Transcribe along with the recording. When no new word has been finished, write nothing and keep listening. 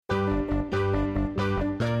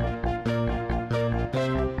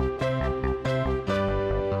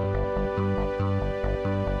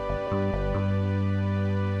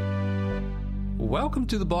Welcome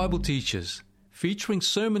to the Bible Teachers, featuring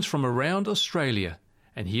sermons from around Australia.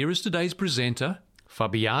 And here is today's presenter,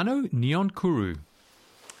 Fabiano Nyonkuru.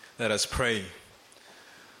 Let us pray.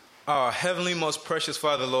 Our heavenly, most precious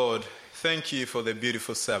Father, Lord, thank you for the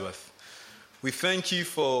beautiful Sabbath. We thank you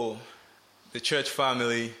for the church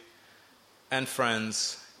family and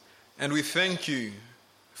friends, and we thank you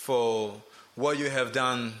for what you have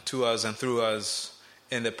done to us and through us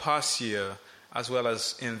in the past year, as well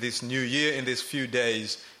as in this new year, in these few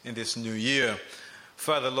days, in this new year.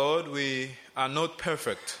 Father, Lord, we are not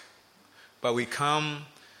perfect, but we come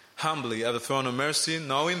humbly at the throne of mercy,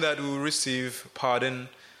 knowing that we will receive pardon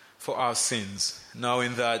for our sins,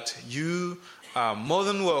 knowing that you are more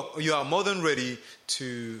than ready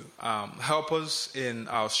to help us in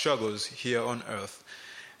our struggles here on earth.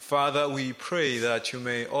 Father, we pray that you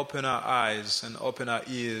may open our eyes and open our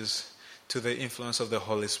ears to the influence of the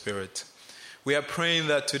Holy Spirit. We are praying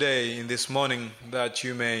that today, in this morning, that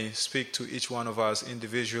you may speak to each one of us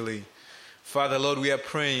individually. Father, Lord, we are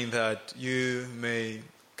praying that you may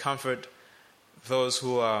comfort those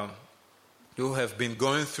who have been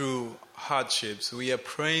going through hardships. We are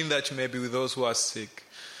praying that you may be with those who are sick.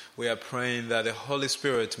 We are praying that the Holy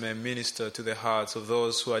Spirit may minister to the hearts of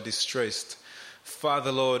those who are distressed.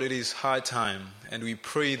 Father, Lord, it is high time, and we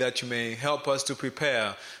pray that you may help us to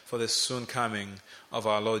prepare for the soon coming of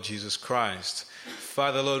our Lord Jesus Christ.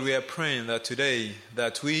 Father, Lord, we are praying that today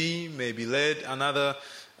that we may be led another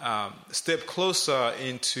step closer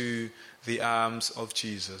into the arms of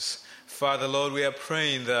Jesus. Father, Lord, we are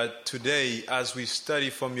praying that today, as we study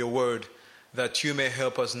from your word, that you may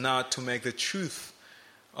help us now to make the truth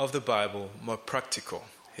of the Bible more practical.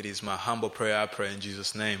 It is my humble prayer, I pray in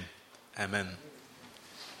Jesus' name. Amen.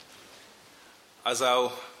 As I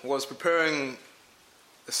was preparing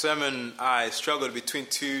the sermon, I struggled between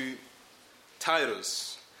two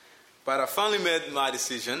titles, but I finally made my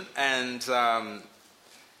decision, and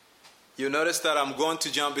you notice that I'm going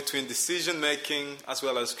to jump between decision-making as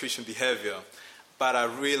well as Christian behavior. But I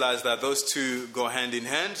realized that those two go hand in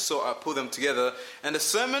hand, so I put them together. And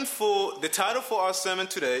the title for our sermon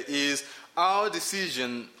today is Our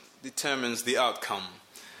Decision Determines the Outcome.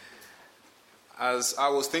 As I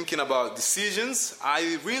was thinking about decisions,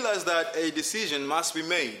 I realized that a decision must be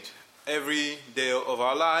made every day of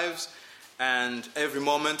our lives and every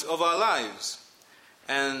moment of our lives.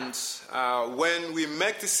 And when we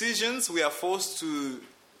make decisions, we are forced to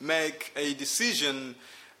make a decision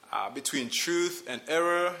between truth and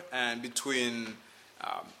error and between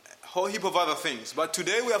a whole heap of other things. But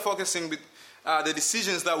today we are focusing the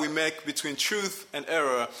decisions that we make between truth and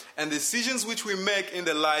error, and decisions which we make in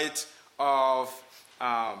the light of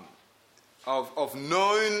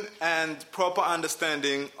knowing and proper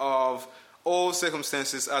understanding of all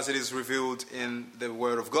circumstances as it is revealed in the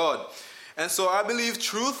Word of God. And so I believe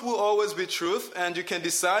truth will always be truth, and you can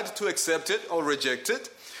decide to accept it or reject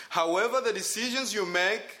it. However, the decisions you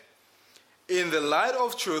make in the light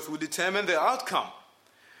of truth will determine the outcome.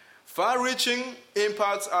 Far-reaching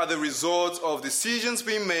impacts are the results of decisions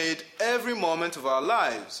being made every moment of our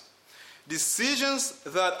lives. Decisions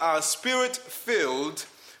that are spirit-filled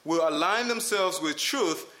will align themselves with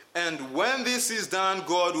truth, and when this is done,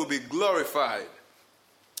 God will be glorified.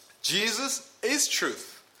 Jesus is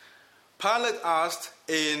truth. Pilate asked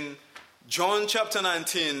in John chapter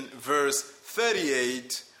 19, verse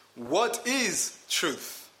 38, "What is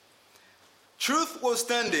truth?" Truth was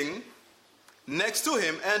standing next to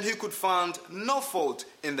him, and he could find no fault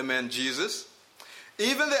in the man Jesus.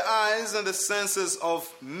 Even the eyes and the senses of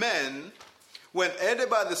men, when aided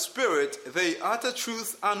by the Spirit, they utter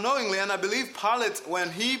truth unknowingly. And I believe Pilate, when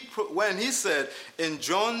he said in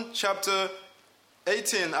John chapter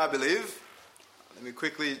 18, I believe, let me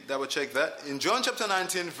quickly double check that. In John chapter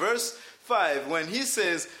 19, verse 5, when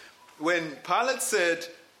Pilate said,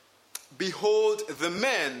 "Behold the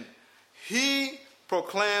man," he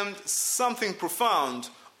proclaimed something profound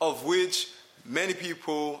of which many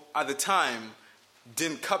people at the time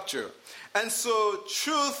didn't capture. And so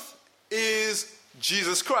truth is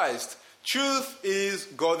Jesus Christ. Truth is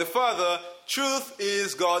God the Father. Truth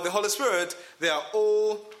is God the Holy Spirit. They are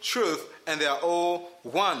all truth, and they are all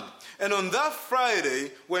one. And on that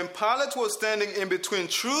Friday, when Pilate was standing in between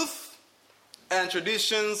truth and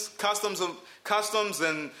traditions, customs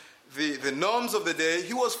and the norms of the day,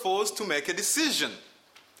 he was forced to make a decision.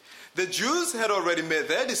 The Jews had already made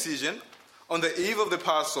their decision on the eve of the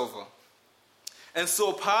Passover. And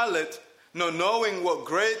so Pilate, not knowing what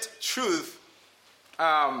great truth,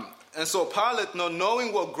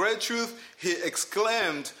 he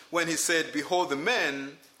exclaimed when he said, "Behold the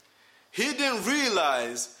man," he didn't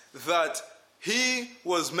realize that he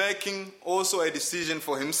was making also a decision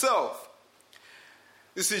for himself.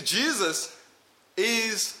 You see, Jesus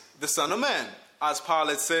is the Son of Man, as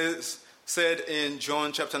Pilate said in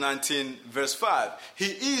John chapter 19, verse 5. He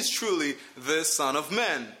is truly the Son of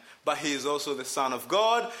Man, but he is also the Son of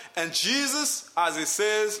God. And Jesus, as it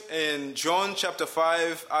says in John chapter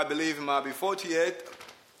 5, I believe it might be 48,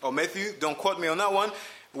 or Matthew, don't quote me on that one,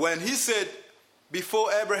 when he said,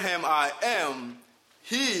 before Abraham I am,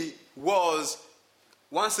 he was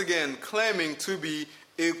once again claiming to be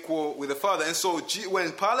equal with the Father. And so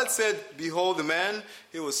when Pilate said, behold the man,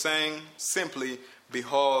 he was saying simply,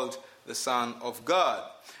 behold the Son of God.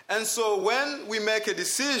 And so when we make a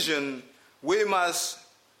decision, we must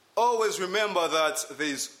always remember that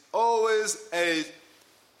there's always a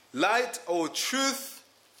light or truth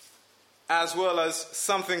as well as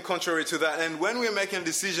something contrary to that. And when we're making a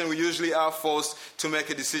decision, we usually are forced to make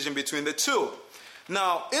a decision between the two.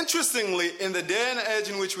 Now, interestingly, in the day and age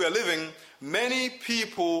in which we are living, many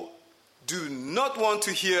people do not want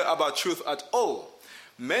to hear about truth at all.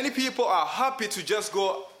 Many people are happy to just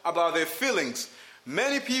go about their feelings.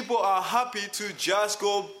 Many people are happy to just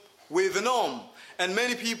go with the norm. And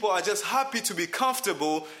many people are just happy to be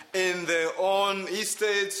comfortable in their own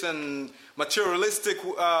estates and materialistic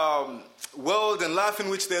world and life in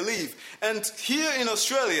which they live. And here in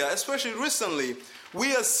Australia, especially recently,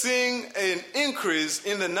 we are seeing an increase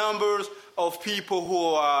in the numbers of people who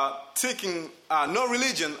are taking no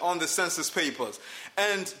religion on the census papers.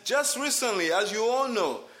 And just recently, as you all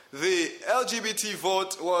know, the LGBT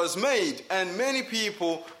vote was made, and many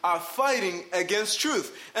people are fighting against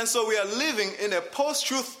truth. And so we are living in a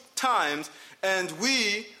post-truth times, and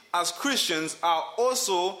we as Christians are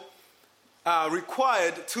also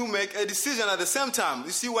required to make a decision at the same time.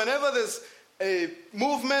 You see, whenever there's a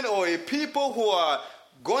movement or a people who are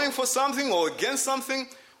going for something or against something,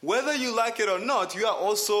 whether you like it or not, you are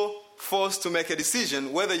also forced to make a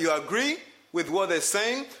decision, whether you agree with what they're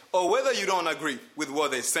saying or whether you don't agree with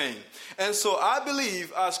what they're saying. And so I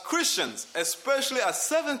believe as Christians, especially as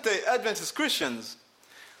Seventh-day Adventist Christians,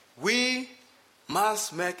 we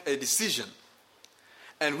must make a decision.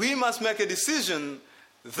 And we must make a decision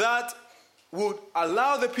that would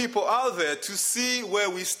allow the people out there to see where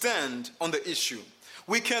we stand on the issue.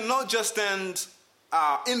 We cannot just stand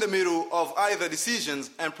in the middle of either decisions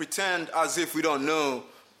and pretend as if we don't know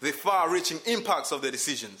the far-reaching impacts of the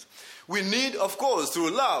decisions. We need, of course, through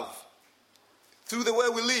love, through the way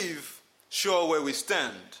we live, show where we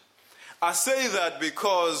stand. I say that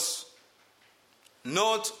because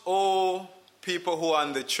not all people who are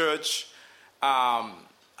in the church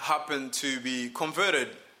happen to be converted,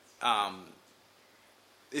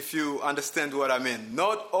 if you understand what I mean.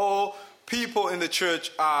 Not all people in the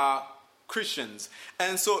church are Christians.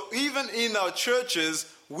 And so even in our churches,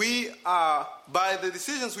 we are, by the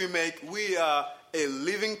decisions we make, we are a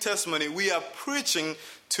living testimony. We are preaching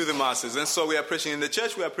to the masses. And so we are preaching in the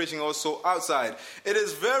church, we are preaching also outside. It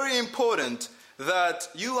is very important that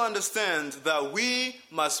you understand that we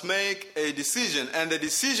must make a decision. And the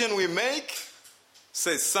decision we make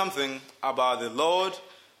says something about the Lord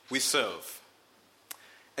we serve.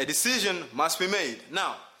 A decision must be made.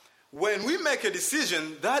 Now, when we make a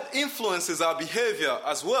decision, that influences our behavior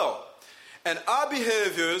as well. And our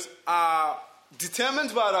behaviors are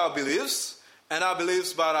determined by our beliefs, and our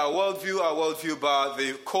beliefs by our worldview by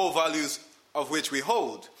the core values of which we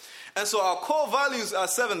hold. And so our core values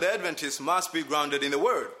as Seventh-day Adventists must be grounded in the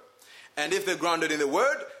Word. And if they're grounded in the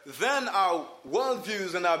Word, then our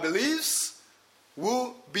worldviews and our beliefs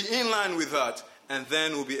will be in line with that, and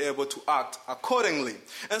then we'll be able to act accordingly.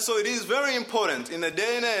 And so it is very important in the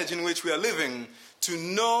day and age in which we are living to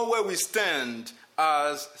know where we stand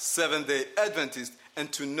as Seventh-day Adventists and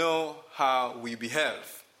to know how we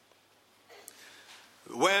behave.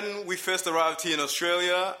 When we first arrived here in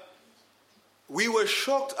Australia, we were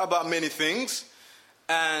shocked about many things,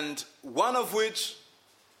 and one of which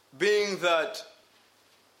being that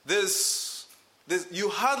you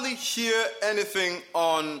hardly hear anything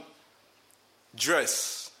on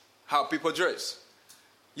dress, how people dress.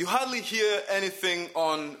 You hardly hear anything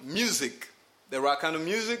on music, the right kind of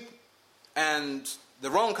music and the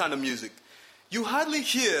wrong kind of music. You hardly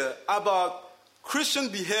hear about Christian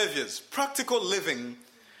behaviors, practical living.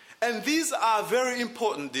 And these are very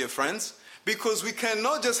important, dear friends, because we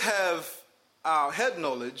cannot just have our head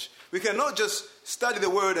knowledge. We cannot just study the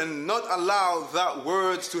Word and not allow that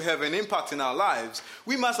word to have an impact in our lives.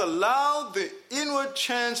 We must allow the inward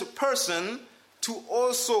changed person to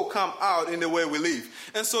also come out in the way we live.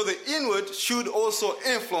 And so the inward should also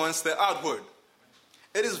influence the outward.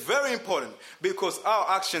 It is very important because our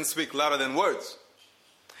actions speak louder than words.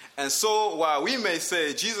 And so while we may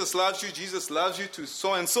say Jesus loves you to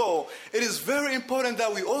so and so, it is very important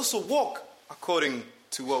that we also walk according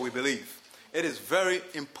to what we believe. It is very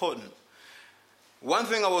important. One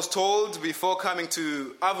thing I was told before coming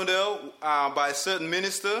to Avondale by a certain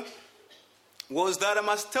minister was that I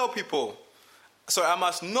must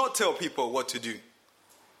not tell people what to do.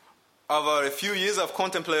 Over a few years I've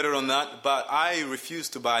contemplated on that, but I refuse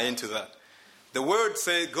to buy into that. The word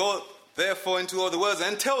says, go therefore into all the world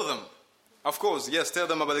and tell them. Of course, yes, tell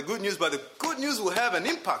them about the good news, but the good news will have an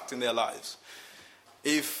impact in their lives.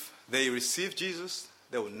 If they receive Jesus,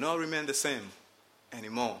 they will not remain the same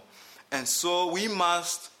anymore. And so we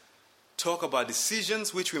must talk about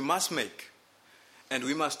decisions which we must make. And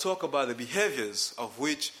we must talk about the behaviors of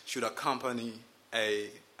which should accompany a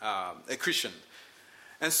Christian.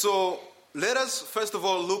 And so let us first of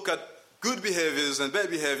all look at good behaviors and bad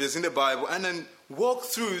behaviors in the Bible, and then walk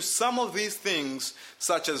through some of these things,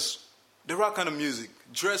 such as the right kind of music,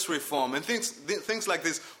 dress reform, and things like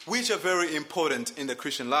this, which are very important in the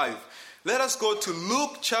Christian life. Let us go to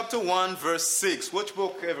Luke chapter 1, verse 6. Which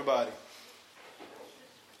book, everybody?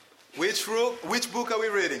 Which book are we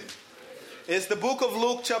reading? It's the book of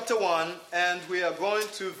Luke chapter 1, and we are going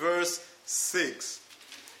to verse 6.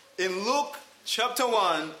 In Luke chapter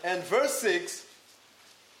 1 and verse 6,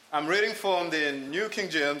 I'm reading from the New King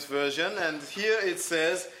James Version, and here it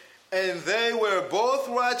says, "And they were both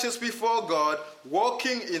righteous before God,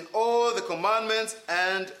 walking in all the commandments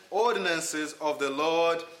and ordinances of the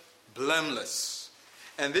Lord, blameless."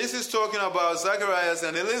 And this is talking about Zacharias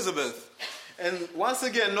and Elizabeth. And once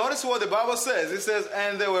again, notice what the Bible says. It says,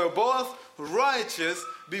 "And they were both righteous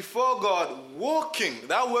before God, walking."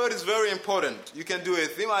 That word is very important. You can do a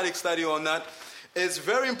thematic study on that. It's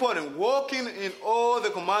very important. Walking in all the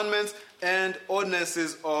commandments and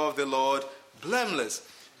ordinances of the Lord, blameless.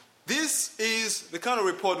 This is the kind of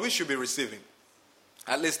report we should be receiving.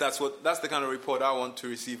 At least that's the kind of report I want to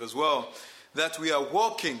receive as well. That we are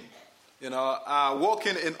walking,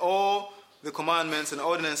 walking in all the commandments and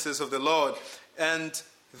ordinances of the Lord. And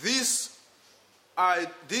this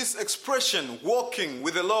expression, walking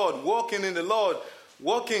with the Lord, walking in the Lord,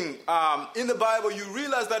 walking in the Bible, you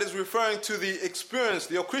realize that is referring to the experience,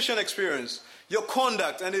 your Christian experience, your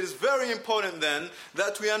conduct. And it is very important then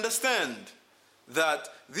that we understand that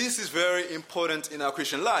this is very important in our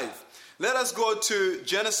Christian life. Let us go to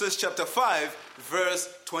Genesis chapter 5, verse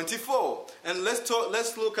 24. And let's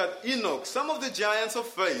look at Enoch, some of the giants of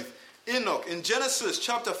faith. Enoch in Genesis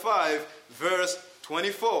chapter 5, verse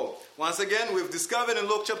 24. Once again, we've discovered in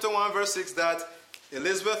Luke chapter 1, verse 6 that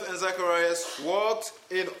Elizabeth and Zacharias walked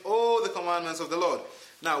in all the commandments of the Lord.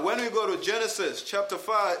 Now, when we go to Genesis chapter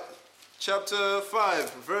 5,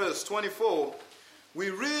 verse 24, we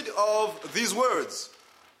read of these words.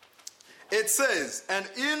 It says, "And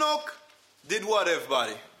Enoch did what,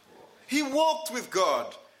 everybody? He walked with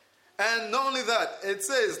God." And not only that, it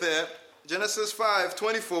says there, Genesis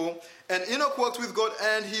 5:24, "And Enoch walked with God,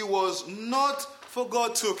 and he was not, for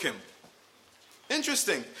God took him."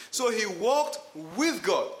 Interesting. So he walked with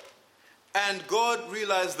God, and God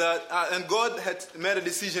realized that, and God had made a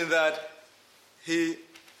decision that he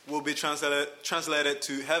will be translated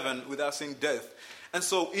to heaven without seeing death. And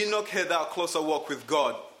so Enoch had that closer walk with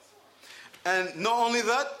God. And not only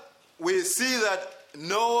that, we see that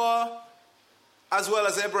Noah, as well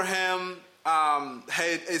as Abraham,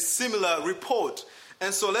 had a similar report.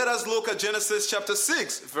 And so let us look at Genesis chapter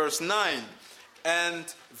 6, verse 9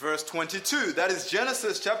 and verse 22. That is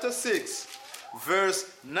Genesis chapter 6, verse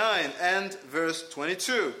 9 and verse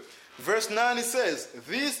 22. Verse 9, it says,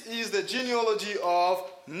 "This is the genealogy of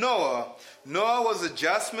Noah. Noah was a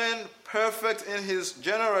just man, perfect in his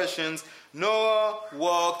generations. Noah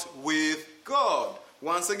walked with God."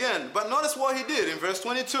 Once again, but notice what he did in verse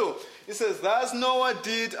 22. It says, "Thus Noah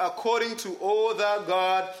did according to all that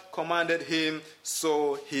God commanded him,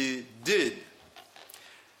 so he did."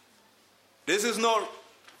 This is not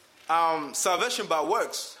salvation by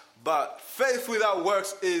works, but faith without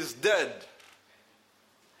works is dead.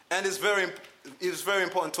 And it's very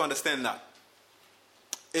important to understand that.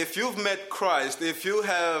 If you've met Christ, if you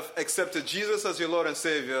have accepted Jesus as your Lord and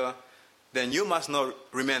Savior, then you must not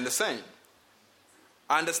remain the same.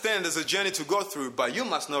 I understand there's a journey to go through, but you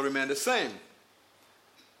must not remain the same.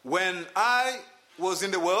 When I was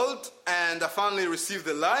in the world and I finally received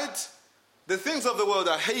the light, the things of the world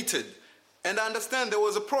I hated. And I understand there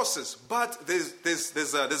was a process, but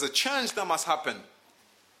there's a change that must happen.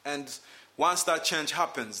 And once that change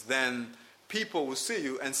happens, then people will see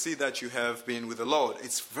you and see that you have been with the Lord.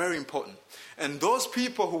 It's very important. And those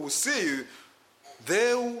people who will see you,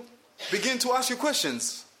 they'll begin to ask you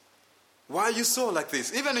questions. Why are you so like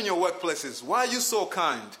this? Even in your workplaces, why are you so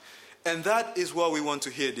kind? And that is what we want to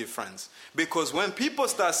hear, dear friends. Because when people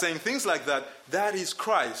start saying things like that, that is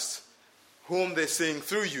Christ, whom they're seeing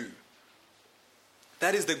through you.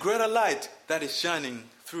 That is the greater light that is shining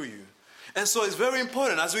through you. And so it's very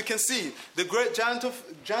important, as we can see, the great giants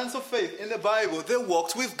of faith in the Bible, they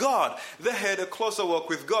walked with God. They had a closer walk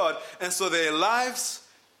with God. And so their lives,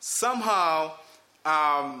 somehow,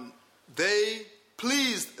 they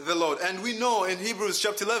pleased the Lord. And we know in Hebrews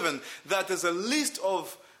chapter 11 that there's a list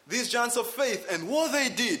of these giants of faith and what they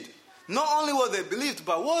did. Not only what they believed,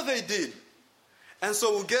 but what they did. And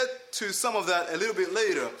so we'll get to some of that a little bit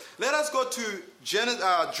later. Let us go to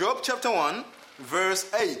Job chapter 1,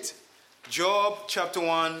 verse 8. Job chapter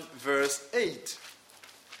 1, verse 8.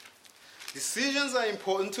 Decisions are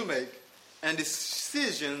important to make, and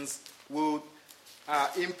decisions will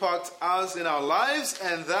impact us in our lives,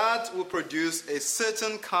 and that will produce a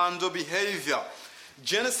certain kind of behavior.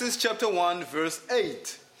 Genesis chapter 1, verse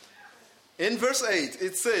 8. In verse 8,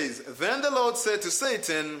 it says, Then the Lord said to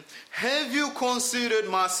Satan, Have you considered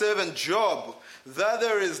my servant Job, that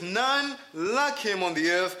there is none like him on the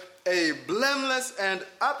earth, a blameless and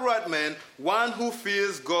upright man, one who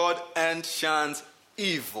fears God and shuns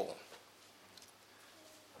evil?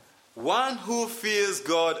 One who fears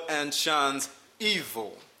God and shuns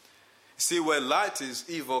evil. See, where light is,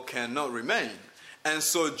 evil cannot remain. And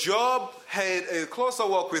so Job had a closer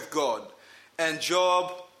walk with God, and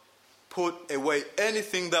Job put away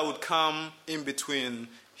anything that would come in between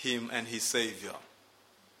him and his Savior.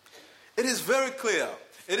 It is very clear.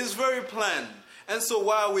 It is very plain. And so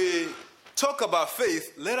while we talk about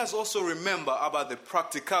faith, let us also remember about the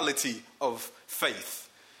practicality of faith.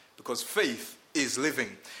 Because faith is living.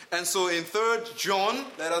 And so in 3 John,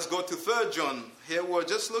 let us go to 3 John. Here we're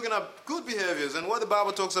just looking at good behaviors and what the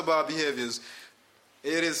Bible talks about behaviors.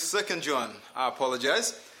 It is 2 John. I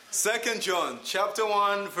apologize. 2 John chapter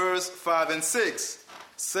 1, verse 5 and 6.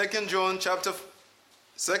 2 John chapter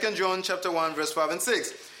 1, verse 5 and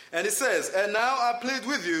 6. And it says, And now I plead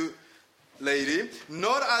with you, lady,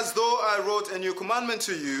 not as though I wrote a new commandment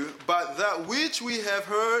to you, but that which we have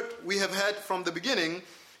had from the beginning,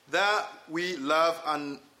 that we love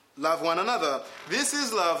one another. This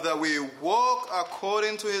is love, that we walk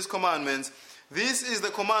according to his commandments. This is the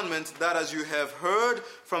commandment, that as you have heard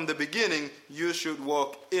from the beginning, you should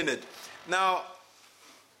walk in it. Now,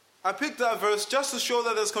 I picked that verse just to show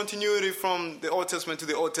that there's continuity from the Old Testament to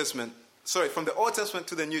the Old Testament. From the Old Testament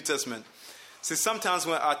to the New Testament. See, sometimes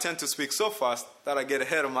when I tend to speak so fast that I get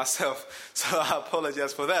ahead of myself, so I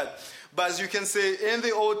apologize for that. But as you can see, in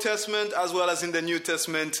the Old Testament as well as in the New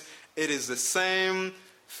Testament, it is the same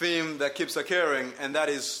theme that keeps occurring, and that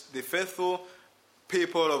is the faithful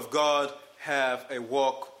people of God have a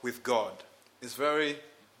walk with God. It's very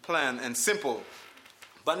plain and simple.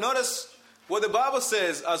 But notice what the Bible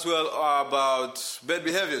says as well about bad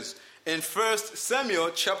behaviors. In 1 Samuel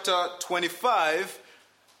chapter 25,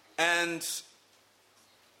 and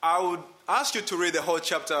I would ask you to read the whole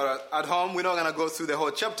chapter at home. We're not going to go through the whole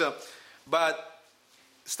chapter, but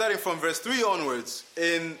starting from verse 3 onwards,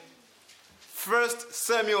 in 1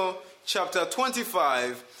 Samuel chapter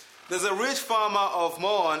 25, there's a rich farmer of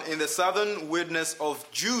Moab in the southern wilderness of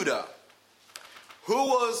Judah, who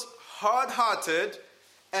was hard-hearted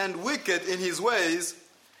and wicked in his ways,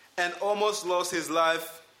 and almost lost his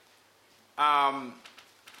life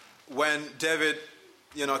when David,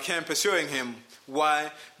 came pursuing him.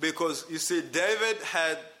 Why? Because, you see, David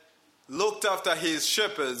had looked after his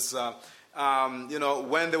shepherds, when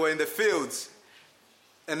they were in the fields,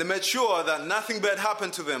 and they made sure that nothing bad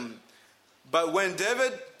happened to them. But when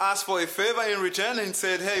David asked for a favor in return and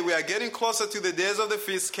said, Hey, we are getting closer to the days of the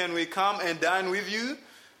feast, can we come and dine with you?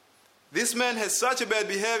 This man had such a bad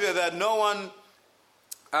behavior that no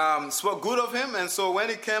one spoke good of him. And so when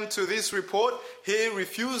it came to this report, he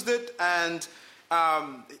refused it, and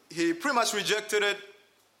he pretty much rejected it.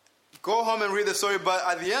 Go home and read the story. But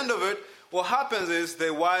at the end of it, what happens is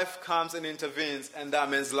the wife comes and intervenes, and that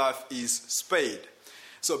man's life is spared.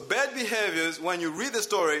 So bad behaviors, when you read the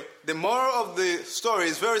story, the moral of the story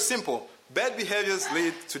is very simple. Bad behaviors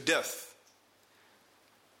lead to death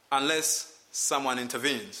unless someone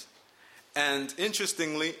intervenes. And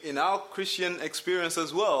interestingly, in our Christian experience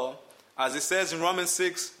as well, as it says in Romans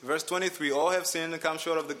 6, verse 23, all have sinned and come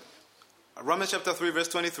short of the... Romans chapter 3, verse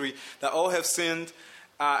 23, that all have sinned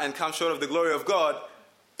and come short of the glory of God.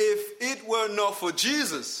 If it were not for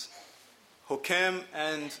Jesus, who came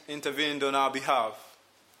and intervened on our behalf,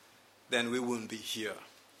 then we wouldn't be here.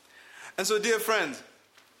 And so, dear friends,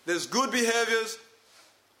 there's good behaviors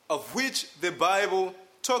of which the Bible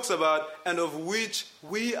talks about and of which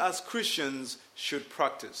we as Christians should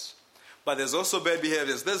practice. But there's also bad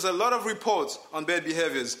behaviors. There's a lot of reports on bad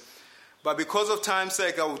behaviors. But because of time's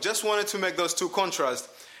sake, I just wanted to make those two contrasts.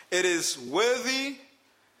 It is worthy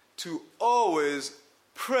to always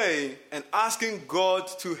pray and asking God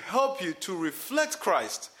to help you to reflect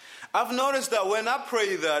Christ. I've noticed that when I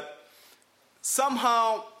pray that,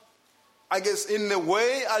 somehow, I guess in the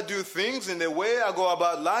way I do things, in the way I go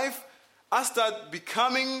about life, I start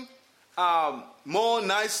becoming more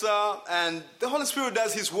nicer, and the Holy Spirit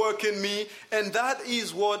does His work in me, and that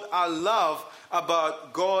is what I love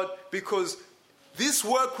about God, because this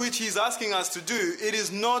work which He's asking us to do, it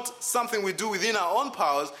is not something we do within our own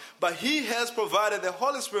powers, but He has provided the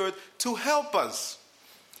Holy Spirit to help us.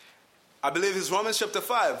 I believe it's Romans chapter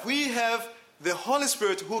 5. We have the Holy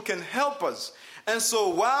Spirit who can help us. And so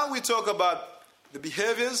while we talk about the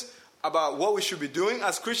behaviors, about what we should be doing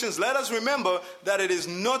as Christians, let us remember that it is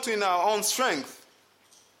not in our own strength.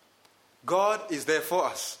 God is there for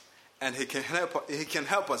us, and He can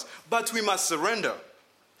help us. But we must surrender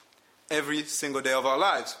every single day of our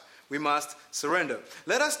lives. We must surrender.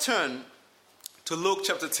 Let us turn to Luke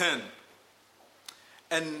chapter 10.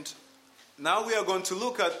 And now we are going to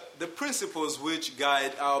look at the principles which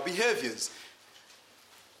guide our behaviors.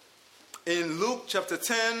 In Luke chapter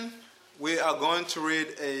 10, we are going to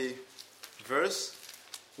read a verse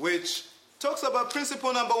which talks about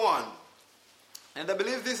principle number 1. And I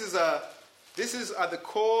believe this is at the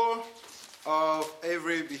core of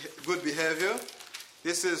every good behavior.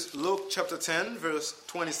 This is Luke chapter 10, verse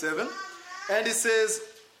 27. And it says,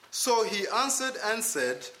 "So he answered and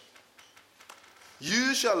said,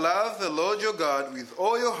 you shall love the Lord your God with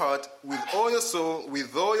all your heart, with all your soul,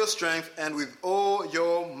 with all your strength, and with all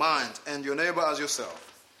your mind, and your neighbor as yourself."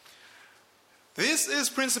 This is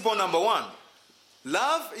principle number 1.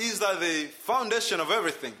 Love is the foundation of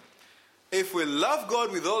everything. If we love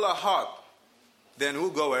God with all our heart, then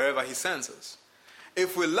we'll go wherever He sends us.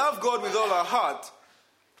 If we love God with all our heart,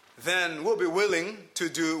 then we'll be willing to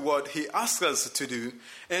do what He asks us to do.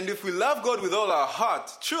 And if we love God with all our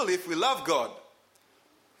heart, truly, if we love God,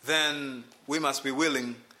 then we must be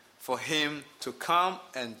willing for Him to come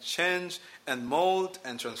and change and mold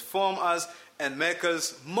and transform us and make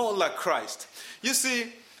us more like Christ. You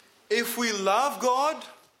see, if we love God,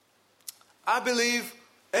 I believe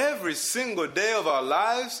every single day of our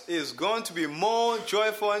lives is going to be more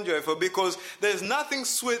joyful and joyful, because there's nothing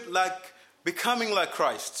sweet like becoming like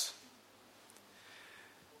Christ.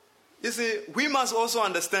 You see, we must also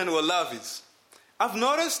understand what love is. I've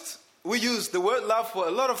noticed we use the word love for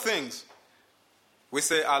a lot of things. We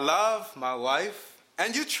say, I love my wife,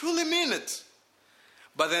 and you truly mean it.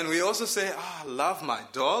 But then we also say, I love my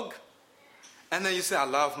dog. And then you say, I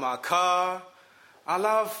love my car. I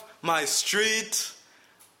love my street.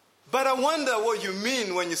 But I wonder what you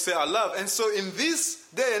mean when you say I love. And so in this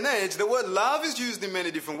day and age, the word love is used in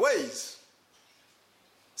many different ways.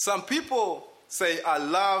 Some people say I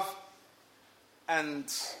love,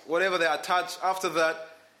 and whatever they attach after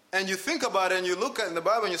that. And you think about it and you look at in the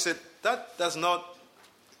Bible and you say, that is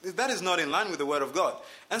not in line with the Word of God.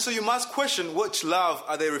 And so you must question which love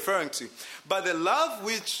are they referring to. But the love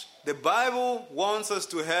which the Bible wants us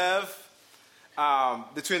to have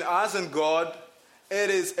between us and God, it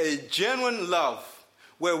is a genuine love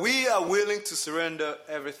where we are willing to surrender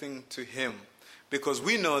everything to Him, because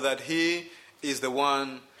we know that He is the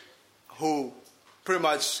one who pretty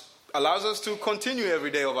much allows us to continue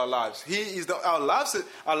every day of our lives. He is our lives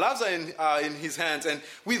are in His hands, and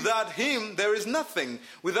without Him there is nothing.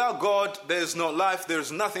 Without God there is no life, there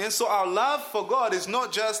is nothing. And so our love for God is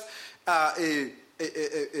not just a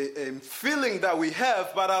feeling that we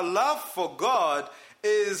have, but our love for God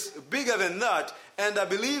is bigger than that. And I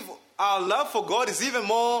believe our love for God is even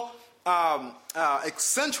more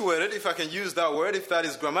accentuated, if I can use that word, if that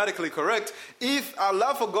is grammatically correct. If our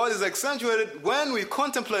love for God is accentuated when we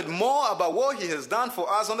contemplate more about what He has done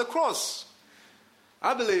for us on the cross.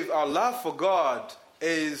 I believe our love for God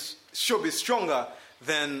should be stronger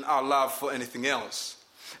than our love for anything else.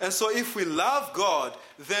 And so if we love God,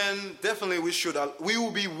 then definitely we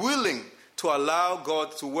will be willing to allow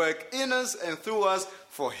God to work in us and through us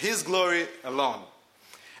for His glory alone.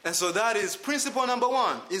 And so that is principle number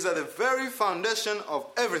 1, is at the very foundation of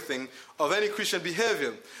everything, of any Christian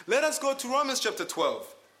behavior. Let us go to Romans chapter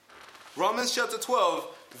 12. Romans chapter 12,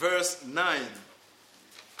 verse 9.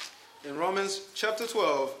 In Romans chapter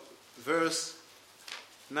 12, verse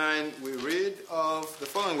 9, we read of the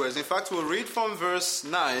following words. In fact, we'll read from verse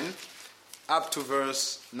 9 up to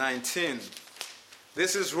verse 19.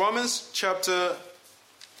 This is Romans chapter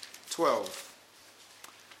 12.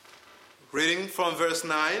 Reading from verse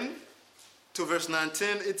 9 to verse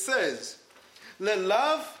 19, it says, "Let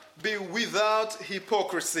love be without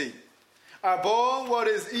hypocrisy. Abhor what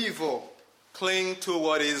is evil. Cling to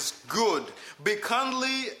what is good. Be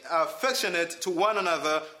kindly affectionate to one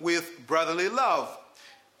another with brotherly love.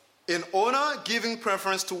 In honor, giving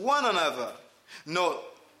preference to one another. Not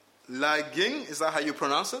lagging," is that how you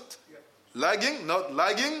pronounce it? Yeah. Lagging, not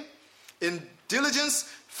lagging. "In diligence,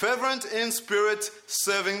 fervent in spirit,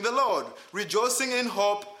 serving the Lord. Rejoicing in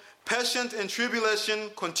hope, patient in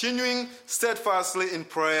tribulation, continuing steadfastly in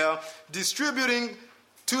prayer, distributing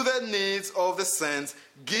to the needs of the saints,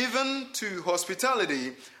 given to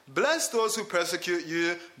hospitality. Bless those who persecute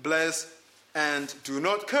you, bless and do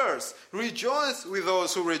not curse. Rejoice with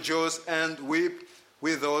those who rejoice and weep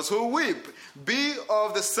with those who weep. Be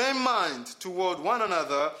of the same mind toward one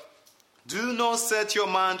another. Do not set your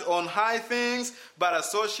mind on high things, but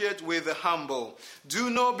associate with the humble.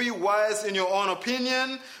 Do not be wise in your own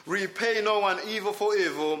opinion. Repay no one evil for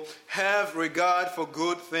evil. Have regard for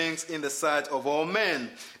good things in the sight of all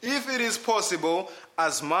men. If it is possible,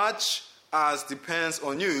 as much as depends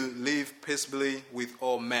on you, live peaceably with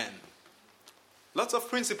all men." Lots of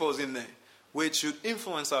principles in there which should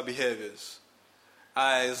influence our behaviors.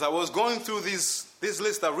 As I was going through this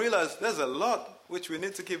list, I realized there's a lot which we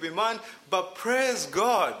need to keep in mind. But praise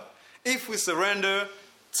God, if we surrender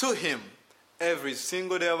to Him every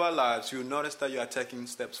single day of our lives, you'll notice that you are taking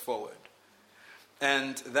steps forward.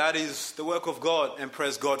 And that is the work of God, and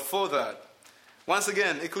praise God for that. Once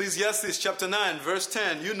again, Ecclesiastes chapter 9, verse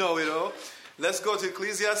 10. You know it all. Let's go to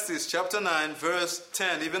Ecclesiastes chapter 9, verse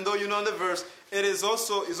 10. Even though you know the verse, it's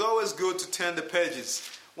always good to turn the pages.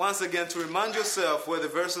 Once again, to remind yourself where the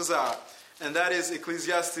verses are. And that is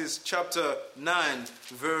Ecclesiastes chapter 9,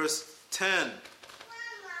 verse 10.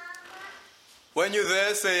 When you're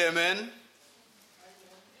there, say amen.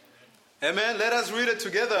 Amen. Let us read it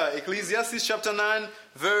together. Ecclesiastes chapter 9,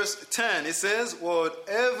 verse 10. It says,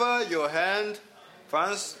 "Whatever your hand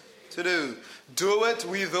finds to do, do it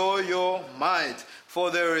with all your might. For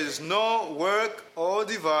there is no work or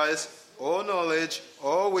device or knowledge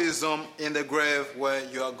or wisdom in the grave where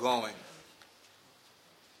you are going."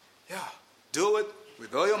 Yeah. Do it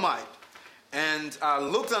with all your might. And I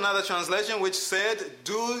looked at another translation which said,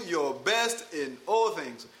 "Do your best in all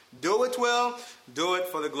things." Do it well. Do it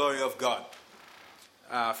for the glory of God.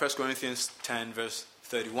 1 Corinthians 10, verse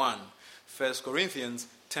 31. 1 Corinthians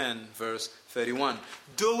 10, verse 31.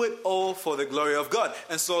 Do it all for the glory of God.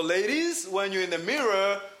 And so, ladies, when you're in the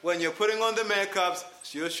mirror, when you're putting on the makeups,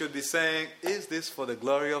 you should be saying, "Is this for the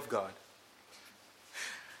glory of God?"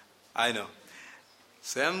 I know.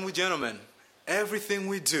 Same with gentlemen. Everything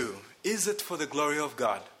we do, is it for the glory of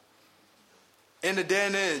God? In a day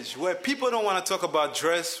and age where people don't want to talk about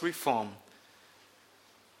dress reform,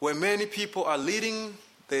 where many people are leading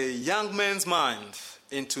the young man's mind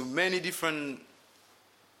into many different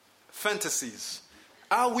fantasies,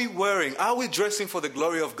 are we dressing for the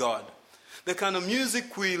glory of God? The kind of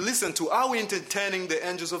music we listen to, are we entertaining the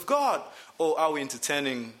angels of God? Or are we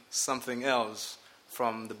entertaining something else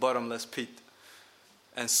from the bottomless pit?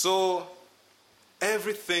 And so,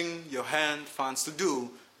 everything your hand finds to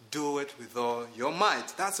do, do it with all your might.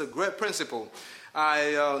 That's a great principle.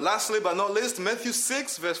 Lastly but not least, Matthew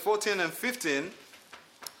 6, verse 14 and 15.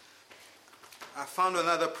 I found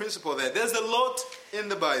another principle there. There's a lot in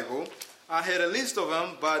the Bible. I had a list of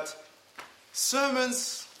them, but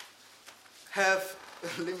sermons have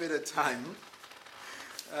limited time.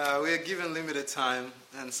 We are given limited time,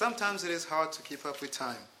 and sometimes it is hard to keep up with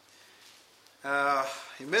time.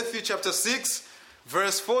 In Matthew chapter 6,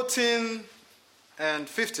 verse 14 and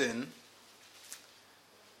 15,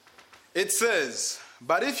 it says,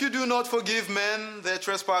 "But if you do not forgive men their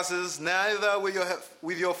trespasses, neither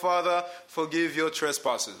will your Father forgive your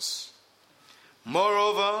trespasses.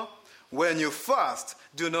 Moreover, when you fast,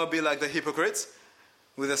 do not be like the hypocrites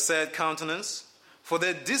with a sad countenance, for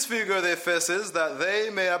they disfigure their faces, that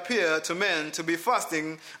they may appear to men to be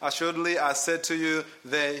fasting. Assuredly, I said to you,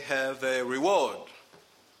 they have their reward."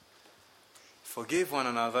 Forgive one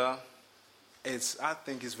another. I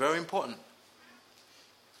think it's very important.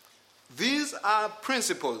 These are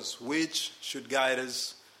principles which should guide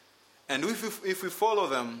us. And if we follow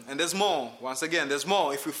them, and there's more, once again, there's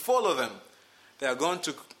more. If we follow them, they are going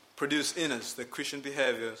to produce in us the Christian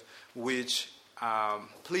behaviors which are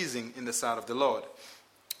pleasing in the sight of the Lord.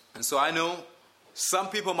 And so I know some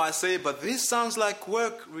people might say, but this sounds like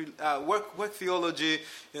work theology,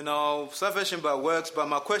 salvation by works. But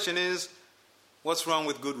my question is, what's wrong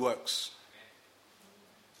with good works?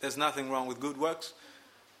 There's nothing wrong with good works.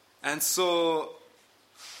 And so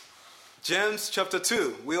James chapter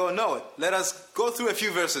 2. We all know it. Let us go through a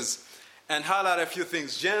few verses and highlight a few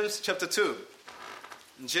things. James chapter 2.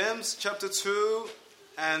 James chapter 2.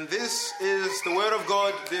 And this is the word of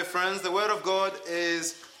God, dear friends. The word of God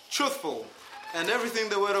is truthful. And everything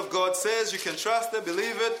the word of God says, you can trust it,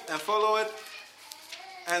 believe it, and follow it.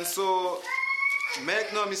 And so,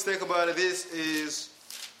 make no mistake about it, this is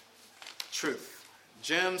truth.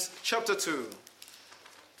 James chapter 2.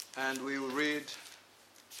 And we will read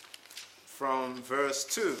from verse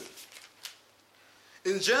 2.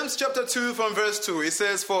 In James chapter 2 from verse 2, it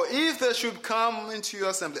says, "For if there should come into your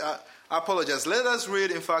assembly..." I apologize. Let us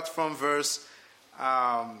read, in fact, from verse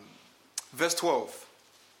 12.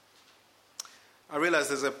 I realize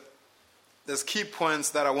there's key points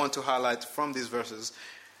that I want to highlight from these verses.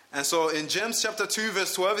 And so in James chapter 2,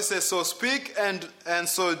 verse 12, it says, "So speak and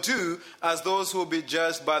so do as those who will be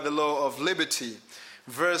judged by the law of liberty."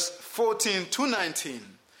 Verse 14 to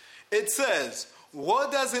 19. It says,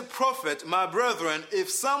 "What does it profit, my brethren,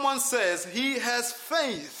 if someone says he has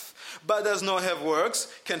faith but does not have works?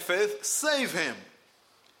 Can faith save him?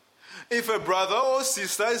 If a brother or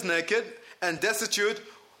sister is naked and destitute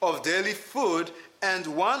of daily food, and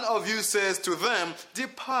one of you says to them,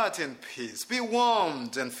 'Depart in peace, be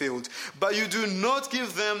warmed and filled,' but you do not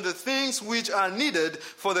give them the things which are needed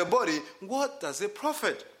for the body, what does it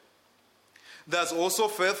profit? Thus also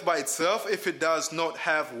faith by itself, if it does not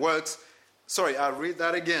have works..." Sorry, I'll read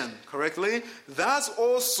that again correctly. "Thus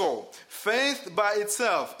also faith by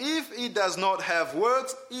itself, if it does not have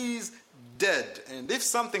works, is dead." And if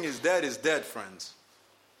something is dead, friends.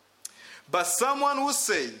 "But someone will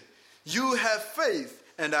say, 'You have faith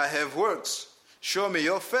and I have works. Show me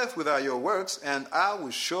your faith without your works, and I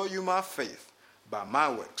will show you my faith by my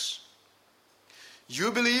works.'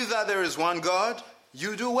 You believe that there is one God?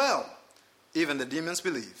 You do well. Even the demons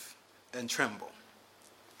believe and tremble."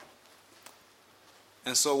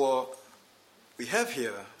 And so what we have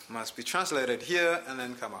here must be translated here and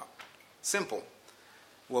then come up. Simple.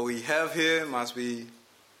 What we have here must be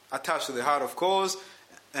attached to the heart, of course,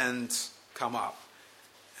 and come up.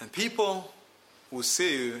 And people will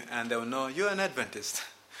see you and they'll know you're an Adventist.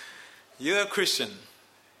 You're a Christian.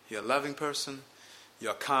 You're a loving person.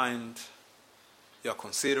 You're kind. You're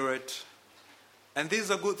considerate. And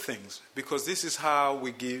these are good things, because this is how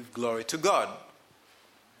we give glory to God.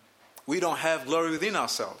 We don't have glory within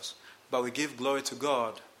ourselves, but we give glory to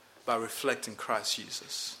God by reflecting Christ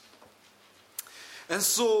Jesus. And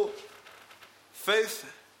so, faith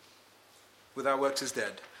without works is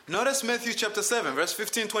dead. Notice Matthew chapter 7, verse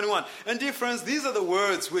 15, 21. And dear friends, these are the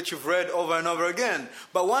words which you've read over and over again.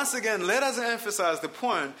 But once again, let us emphasize the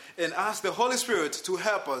point and ask the Holy Spirit to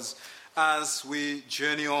help us as we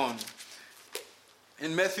journey on.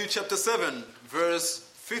 In Matthew chapter 7, verse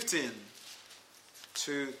 15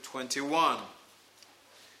 to 21.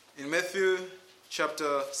 In Matthew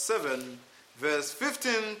chapter 7, verse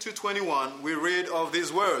 15 to 21, we read of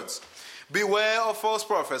these words. "Beware of false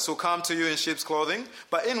prophets who come to you in sheep's clothing,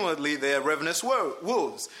 but inwardly they are ravenous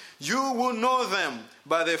wolves. You will know them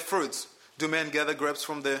by their fruits. Do men gather grapes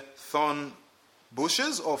from the thorn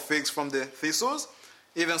bushes or figs from the thistles?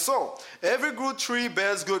 Even so, every good tree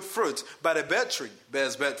bears good fruit, but a bad tree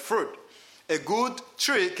bears bad fruit. A good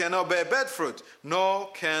tree cannot bear bad fruit,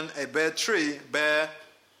 nor can a bad tree bear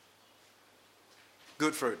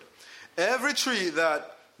good fruit. Every tree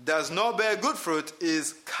that does not bear good fruit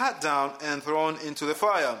is cut down and thrown into the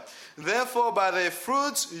fire. Therefore, by their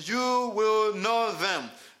fruits you will know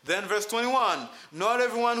them." Then verse 21, "Not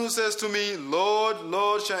everyone who says to me, 'Lord,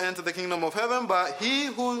 Lord,' shall enter the kingdom of heaven, but he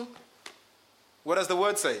who..." What does the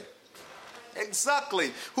word say?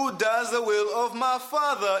 Exactly. "Who does the will of my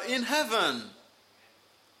Father in heaven."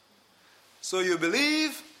 So you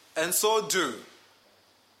believe and so do.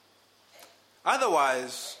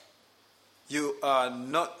 Otherwise, you are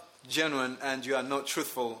not genuine and you are not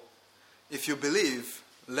truthful. If you believe,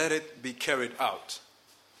 let it be carried out.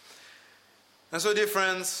 And so, dear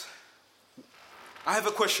friends, I have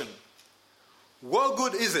a question. What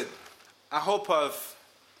good is it? I hope I've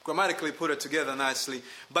grammatically put it together nicely.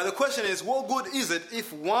 But the question is, what good is it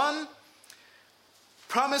if one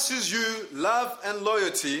promises you love and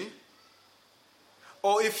loyalty,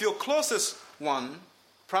 or if your closest one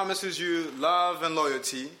promises you love and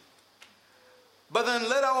loyalty, but then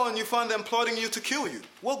later on you find them plotting you to kill you?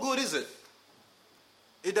 What good is it?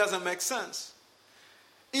 It doesn't make sense.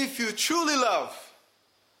 If you truly love,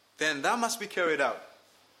 then that must be carried out.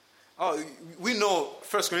 Oh, we know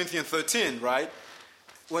 1 Corinthians 13, right?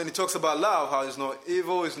 when he talks about love, how it's not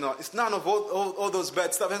evil, it's none of all those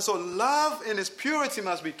bad stuff. And so love in its purity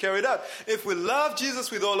must be carried out. If we love Jesus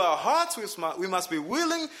with all our hearts, we must be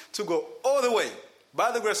willing to go all the way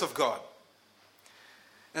by the grace of God.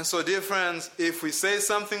 And so, dear friends, if we say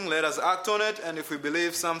something, let us act on it. And if we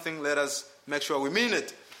believe something, let us make sure we mean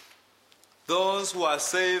it. Those who are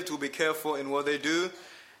saved will be careful in what they do.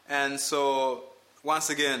 And so, once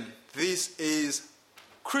again, this is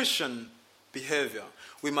Christian behavior.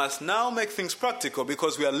 We must now make things practical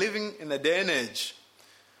because we are living in a day and age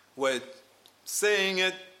where saying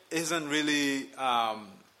it isn't really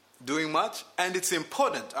doing much, and it's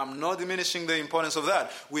important. I'm not diminishing the importance of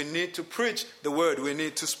that. We need to preach the word. We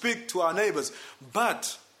need to speak to our neighbors.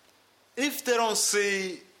 But if they don't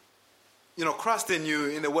see, Christ in you,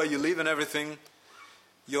 in the way you live and everything,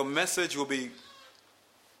 your message will be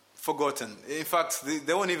forgotten. In fact,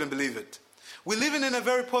 they won't even believe it. We're living in a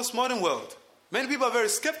very postmodern world. Many people are very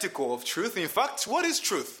skeptical of truth. In fact, what is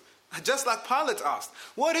truth? Just like Pilate asked,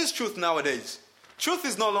 what is truth nowadays? Truth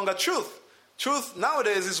is no longer truth. Truth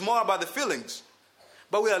nowadays is more about the feelings.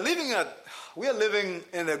 But we are living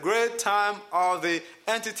in the great time of the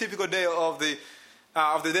antitypical day of the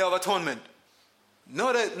Day of Atonement.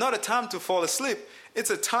 Not a time to fall asleep.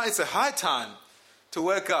 It's a high time to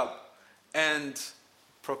wake up and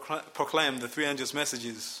proclaim the three angels'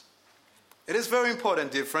 messages. It is very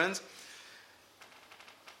important, dear friends.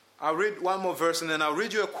 I'll read one more verse and then I'll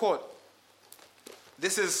read you a quote.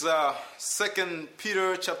 This is 2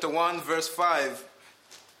 Peter chapter 1, verse 5.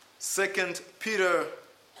 2 Peter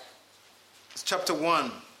chapter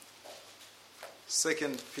 1.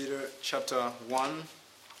 2 Peter chapter 1,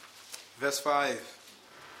 verse 5.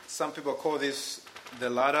 Some people call this the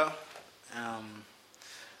ladder.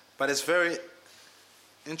 But it's very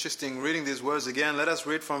interesting reading these words again. Let us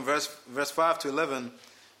read from verse 5 to 11.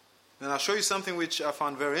 And I'll show you something which I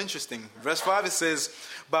found very interesting. Verse 5, it says,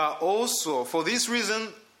 but also for this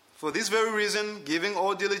very reason, giving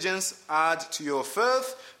all diligence, add to your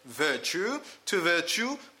faith virtue, to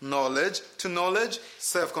virtue knowledge, to knowledge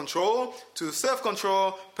self-control, to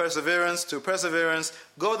self-control perseverance, to perseverance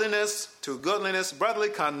godliness, to godliness brotherly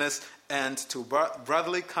kindness, and to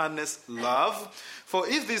brotherly kindness love. For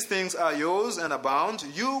if these things are yours and abound,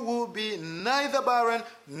 you will be neither barren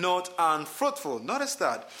nor unfruitful. Notice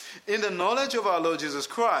that. In the knowledge of our Lord Jesus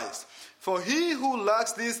Christ. For he who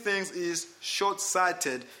lacks these things is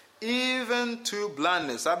short-sighted, even to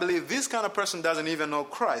blindness. I believe this kind of person doesn't even know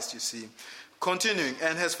Christ, you see. Continuing,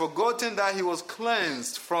 and has forgotten that he was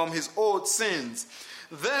cleansed from his old sins.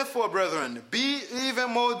 Therefore, brethren, be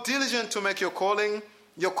even more diligent to make your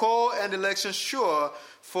call and election sure,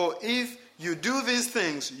 for if you do these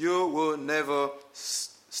things, you will never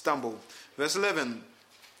stumble. Verse 11.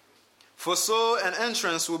 For so an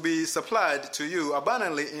entrance will be supplied to you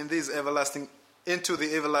abundantly into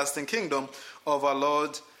the everlasting kingdom of our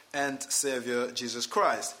Lord and Savior Jesus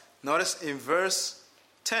Christ. Notice in verse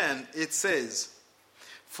 10 it says,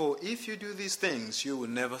 for if you do these things, you will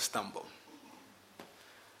never stumble.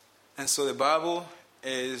 And so the Bible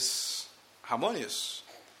is harmonious.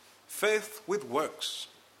 Faith with works.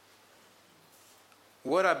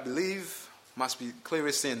 What I believe must be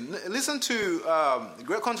clearly seen. Listen to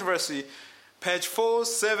Great Controversy, page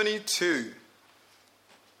 472.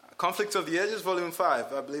 Conflict of the Ages, volume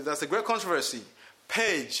 5. I believe that's the Great Controversy.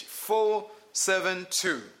 Page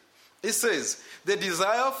 472. It says, the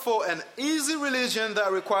desire for an easy religion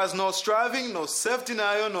that requires no striving, no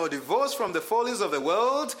self-denial, no divorce from the follies of the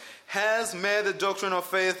world has made the doctrine of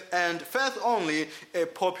faith and faith only a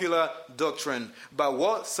popular doctrine. But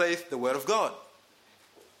what saith the Word of God?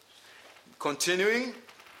 Continuing,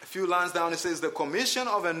 a few lines down, it says, the commission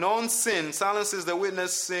of a known sin silences the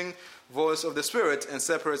witnessing voice of the Spirit and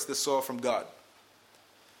separates the soul from God.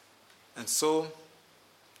 And so,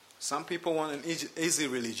 some people want an easy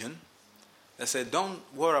religion. They say, don't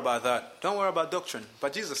worry about that. Don't worry about doctrine.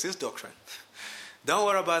 But Jesus is doctrine. Don't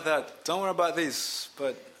worry about that. Don't worry about this.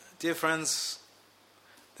 But, dear friends,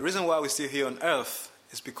 the reason why we're still here on earth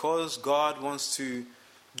is because God wants to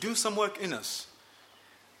do some work in us.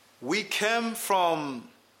 We came from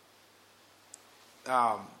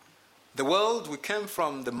the world. We came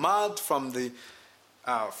from the mud, from the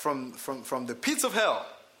pits of hell.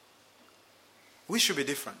 We should be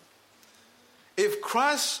different.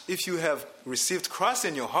 If you have received Christ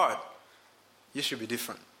in your heart, you should be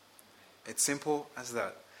different. It's simple as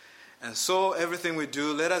that. And so everything we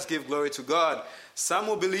do, let us give glory to God. Some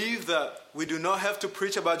will believe that we do not have to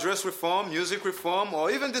preach about dress reform, music reform, or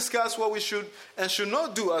even discuss what we should and should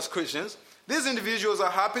not do as Christians. These individuals are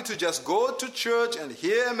happy to just go to church and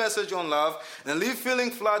hear a message on love and leave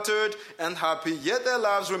feeling flattered and happy, yet their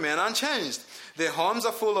lives remain unchanged. Their homes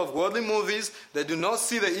are full of worldly movies. They do not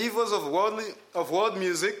see the evils of worldly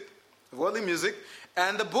music,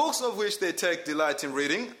 and the books of which they take delight in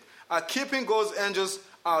reading are keeping God's angels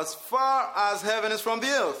as far as heaven is from the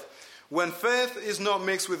earth. When faith is not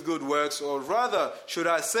mixed with good works, or rather, should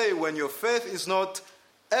I say, when your faith is not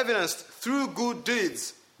evidenced through good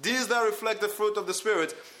deeds, deeds that reflect the fruit of the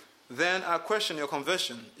Spirit, then I question your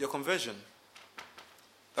conversion.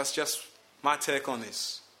 That's just my take on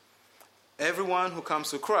this. Everyone who comes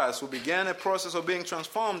to Christ who began a process of being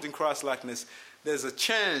transformed in Christ's likeness, there's a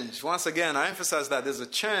change. Once again, I emphasize that there's a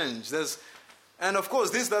change. And of course,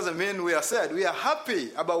 this doesn't mean we are sad. We are happy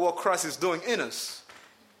about what Christ is doing in us.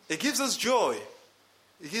 It gives us joy.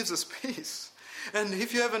 It gives us peace. And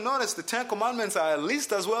if you haven't noticed, the 10 Commandments are a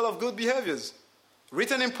list as well of good behaviors.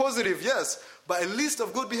 Written in positive, yes, but a list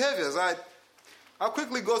of good behaviors. I'll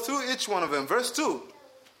quickly go through each one of them. Verse 2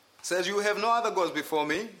 says, you have no other gods before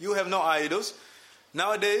me. You have no idols.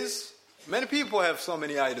 Nowadays, many people have so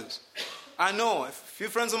many idols. I know a few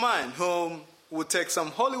friends of mine who would take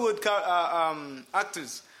some Hollywood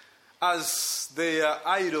actors as their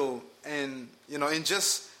idol, and in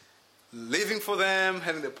just living for them,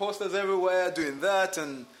 having the posters everywhere, doing that,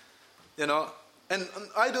 and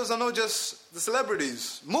idols are not just the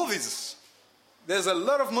celebrities. Movies. There's a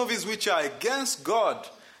lot of movies which are against God.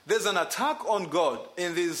 There's an attack on God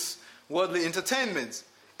in these worldly entertainments.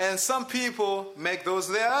 And some people make those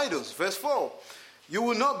their idols. Verse 4. You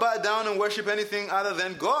will not bow down and worship anything other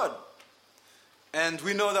than God. And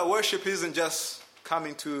we know that worship isn't just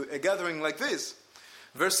coming to a gathering like this.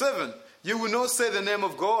 Verse 7. You will not say the name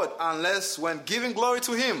of God unless when giving glory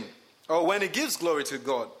to Him, or when He gives glory to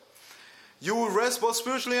God. You will rest both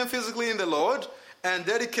spiritually and physically in the Lord, and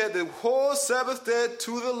dedicate the whole Sabbath day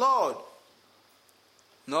to the Lord.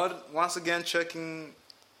 Not once again checking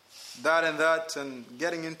that and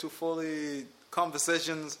getting into fully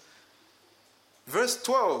conversations. Verse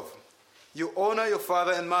 12. You honor your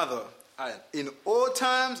father and mother in all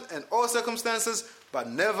times and all circumstances, but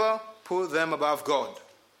never put them above God.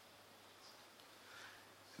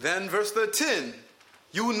 Then verse 13,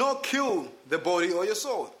 you will not kill the body or your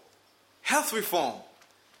soul. Health reform.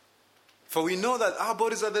 For we know that our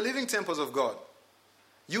bodies are the living temples of God.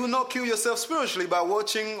 You will not kill yourself spiritually by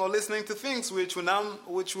watching or listening to things which will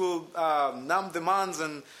numb the minds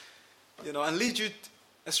and lead you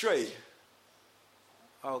astray.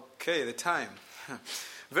 Okay, the time.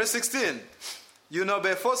 Verse 16, you will not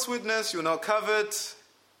bear false witness, you will not covet.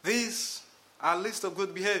 These are a list of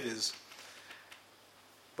good behaviors.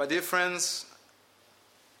 But dear friends,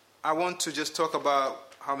 I want to just talk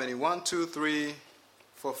about how many? 1, 2, 3,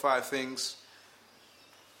 4, 5 things,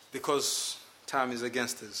 because time is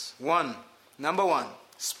against us. Number 1,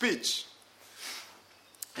 speech.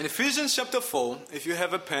 In Ephesians chapter 4, if you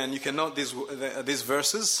have a pen, you can note these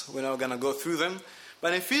verses. We're not going to go through them.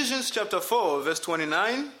 But in Ephesians chapter 4, verse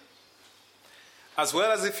 29, as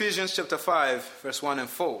well as Ephesians chapter 5, verse 1 and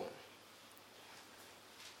 4,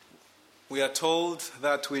 we are told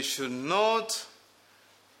that we should not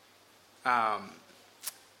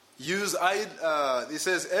use, it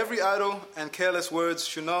says, every idle and careless words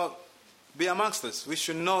should not be amongst us. We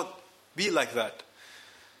should not be like that.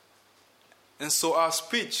 And so our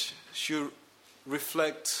speech should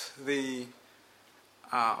reflect the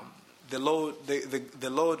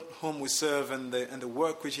Lord whom we serve and the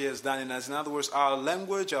work which He has done in us. In other words, our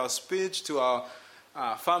language, our speech to our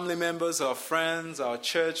family members, our friends, our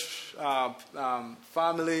church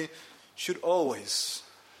family should always,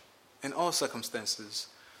 in all circumstances,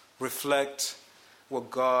 reflect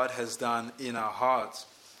what God has done in our hearts.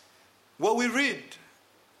 What we read,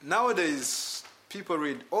 nowadays, people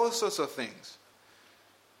read all sorts of things.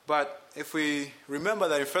 But if we remember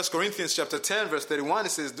that in 1 Corinthians chapter 10, verse 31, it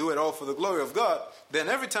says, do it all for the glory of God, then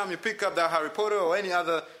every time you pick up that Harry Potter or any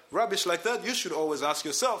other rubbish like that, you should always ask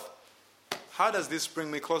yourself, how does this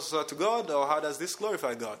bring me closer to God, or how does this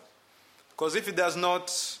glorify God? Because if it does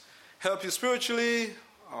not help you spiritually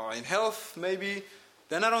or in health, maybe,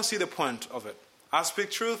 then I don't see the point of it. I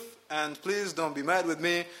speak truth, and please don't be mad with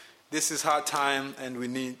me. This is hard time, and we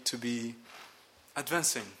need to be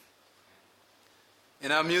advancing.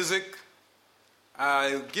 In our music,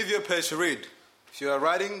 I'll give you a page to read. If you are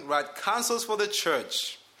writing, write Counsels for the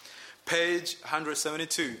Church, page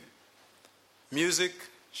 172. Music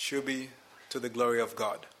should be to the glory of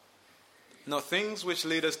God. Not things which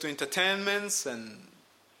lead us to entertainments and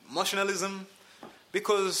emotionalism,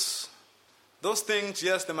 because those things,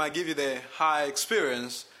 yes, they might give you the high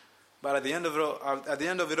experience, But at the end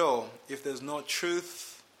of it all, if there's no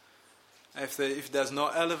truth, if it does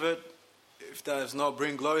not elevate, if it does not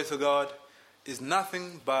bring glory to God, is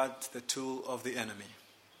nothing but the tool of the enemy.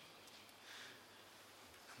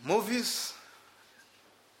 Movies,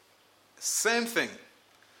 same thing.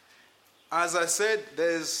 As I said,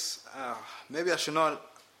 there's maybe I should not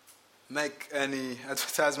make any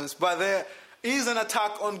advertisements, but there is an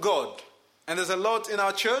attack on God, and there's a lot in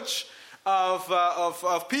our church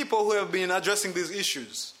of people who have been addressing these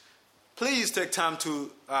issues. Please take time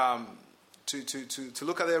to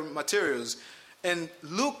look at their materials and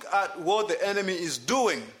look at what the enemy is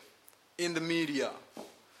doing in the media.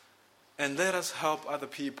 And let us help other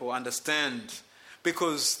people understand.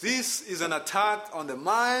 Because this is an attack on the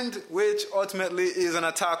mind, which ultimately is an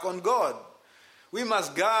attack on God. We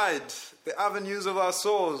must guide the avenues of our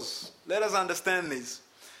souls. Let us understand this.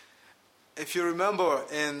 If you remember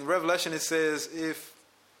in Revelation it says, the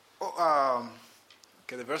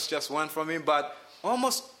verse just went from me, but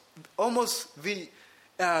almost the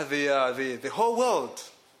whole world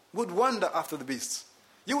would wonder after the beasts.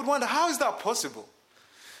 You would wonder, how is that possible?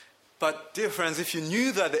 But dear friends, if you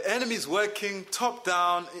knew that the enemy is working top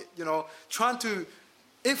down, trying to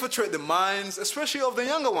infiltrate the minds, especially of the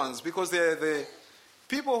younger ones, because they're the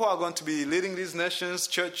people who are going to be leading these nations,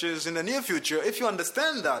 churches in the near future, if you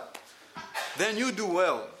understand that, then you do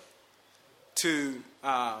well to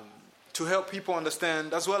help people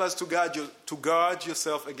understand, as well as to guard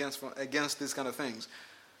yourself against these kind of things.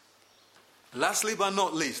 Lastly but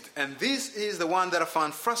not least, and this is the one that I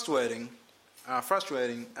found frustrating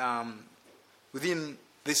within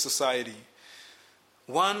this society.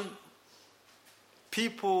 One,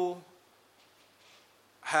 people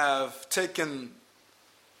have taken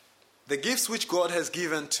the gifts which God has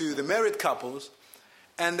given to the married couples,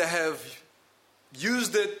 and they have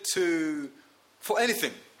used it for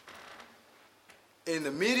anything. In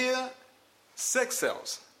the media, sex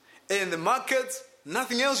sells. In the markets,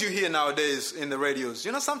 nothing else you hear nowadays in the radios.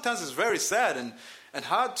 Sometimes it's very sad and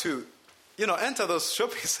hard to enter those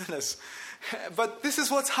shopping centers. But this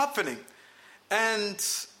is what's happening. And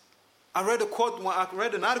I read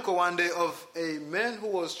an article one day of a man who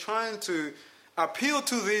was trying to appeal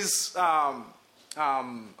to these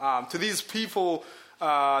people,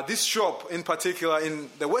 this shop in particular in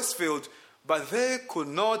the Westfield, but they could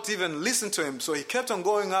not even listen to him. So he kept on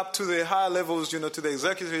going up to the higher levels, to the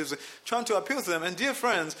executives, trying to appeal to them. And dear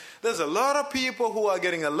friends, there's a lot of people who are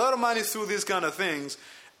getting a lot of money through these kind of things,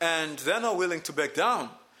 and they're not willing to back down.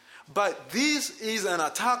 But this is an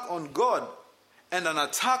attack on God and an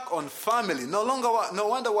attack on family. No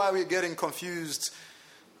wonder why we're getting confused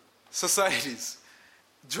societies.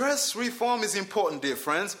 Dress reform is important, dear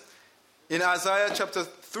friends. In Isaiah chapter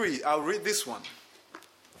 3, I'll read this one.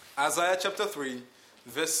 Isaiah chapter 3,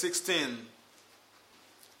 verse 16.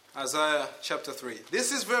 Isaiah chapter 3.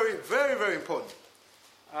 This is very, very, very important.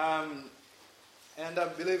 And I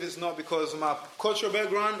believe it's not because of my cultural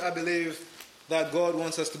background. I believe that God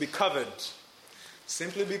wants us to be covered.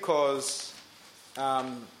 Simply because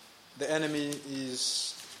the enemy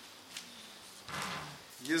is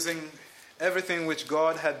using everything which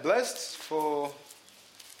God had blessed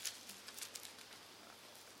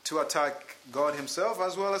to attack God himself,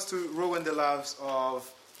 as well as to ruin the lives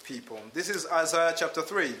of people. This is Isaiah chapter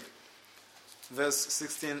 3, verse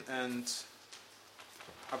 16 and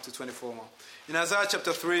up to 24 more. In Isaiah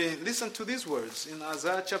chapter 3, listen to these words. In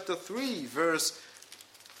Isaiah chapter 3, verse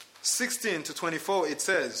 16 to 24, it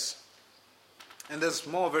says, and there's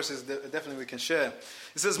more verses that definitely we can share.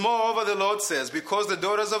 It says, moreover, the Lord says, because the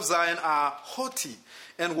daughters of Zion are haughty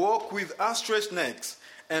and walk with outstretched necks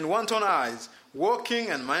and wanton eyes, walking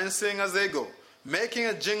and mincing as they go, making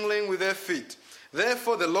a jingling with their feet.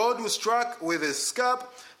 Therefore the Lord will strike with his scarp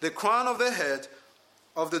the crown of the head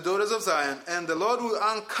of the daughters of Zion, and the Lord will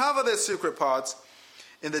uncover their secret parts.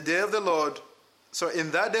 In that day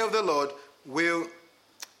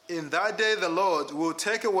the Lord will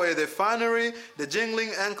take away the finery, the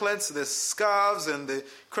jingling anklets, the scarves and the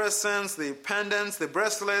crescents, the pendants, the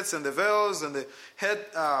bracelets and the veils and the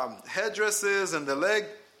headdresses and the leg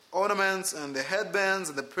ornaments and the headbands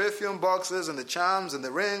and the perfume boxes and the charms and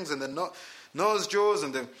the rings and the nose jewels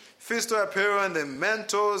and the festal apparel and the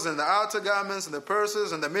mantles and the outer garments and the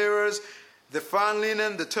purses and the mirrors, the fine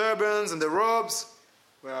linen, the turbans and the robes.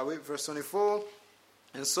 Where are we? Verse 24.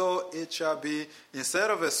 And so it shall be,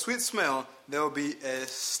 instead of a sweet smell, there will be a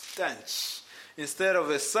stench. Instead of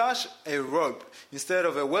a sash, a robe. Instead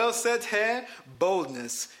of a well-set hair,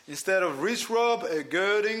 boldness. Instead of rich robe, a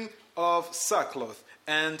girding of sackcloth.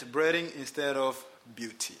 And breading instead of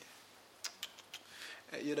beauty.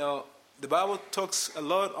 the Bible talks a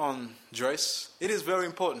lot on dress. It is very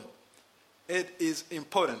important. It is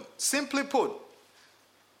important. Simply put,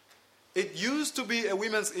 it used to be a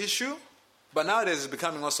women's issue, but nowadays it's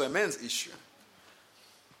becoming also a men's issue.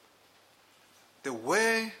 The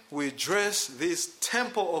way we dress this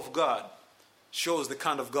temple of God shows the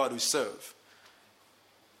kind of God we serve.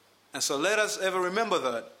 And so let us ever remember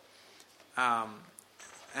that.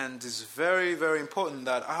 And it's very, very important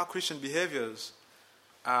that our Christian behaviors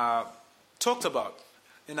are talked about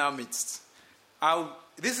in our midst.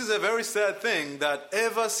 This is a very sad thing that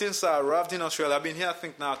ever since I arrived in Australia, I've been here I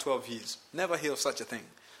think now 12 years, never heard of such a thing.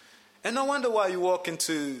 And no wonder why you walk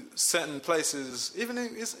into certain places, even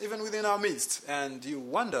within our midst, and you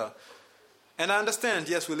wonder. And I understand,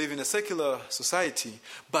 yes, we live in a secular society,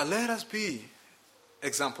 but let us be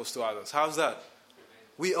examples to others. How's that?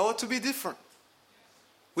 We ought to be different.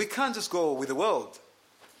 We can't just go with the world.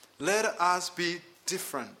 Let us be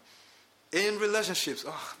different. In relationships,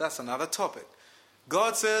 that's another topic.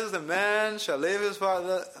 God says the man shall leave his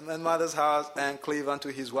father and mother's house and cleave unto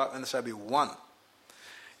his wife, and there shall be one.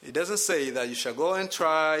 It doesn't say that you shall go and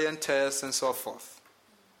try and test and so forth.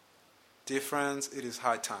 Difference, it is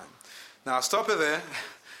high time. Now I'll stop it there,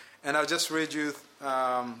 and I'll just read you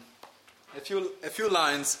a few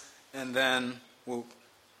lines, and then we'll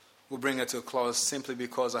bring it to a close, simply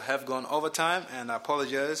because I have gone over time, and I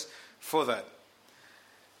apologize for that.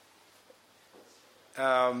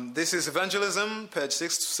 This is Evangelism, page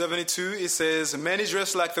 672. It says, many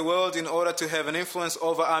dress like the world in order to have an influence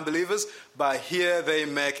over unbelievers, but here they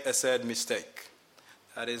make a sad mistake.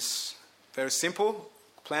 That is very simple,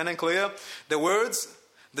 plain and clear. The words,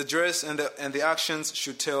 the dress, and the actions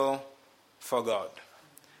should tell for God.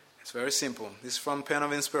 It's very simple. This is from Pen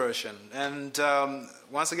of Inspiration. And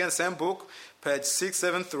once again, same book, page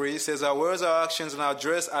 673, says, our words, our actions, and our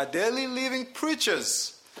dress are daily living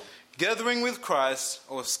preachers, gathering with Christ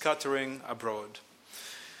or scattering abroad.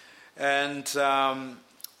 And,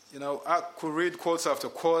 I could read quotes after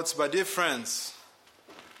quotes, but dear friends,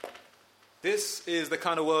 this is the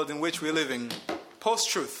kind of world in which we're living,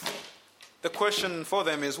 post-truth. The question for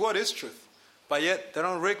them is, what is truth? But yet, they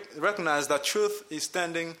don't recognize that truth is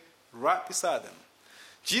standing right beside them.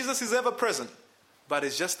 Jesus is ever present, but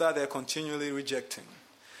it's just that they're continually rejecting.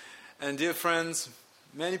 And dear friends,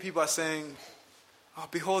 many people are saying,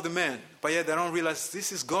 behold the man, but yet they don't realize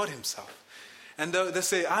this is God himself. And they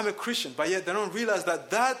say, I'm a Christian, but yet they don't realize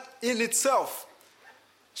that in itself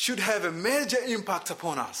should have a major impact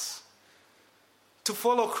upon us. To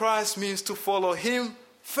follow Christ means to follow him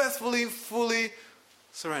faithfully, fully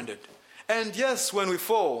surrendered. And yes, when we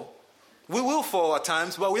fall, we will fall at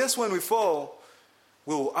times, but yes, when we fall,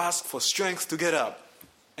 we will ask for strength to get up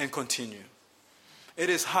and continue. It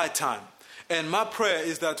is high time. And my prayer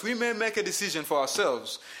is that we may make a decision for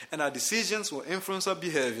ourselves, and our decisions will influence our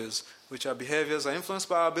behaviors, which our behaviors are influenced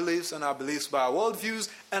by our beliefs, and our beliefs by our worldviews,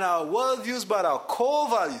 and our worldviews by our core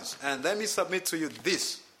values. And let me submit to you,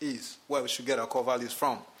 this is where we should get our core values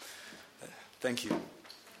from. Thank you.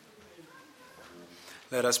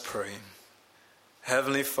 Let us pray.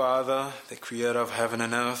 Heavenly Father, the creator of heaven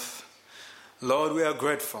and earth, Lord, we are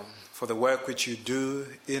grateful for the work which you do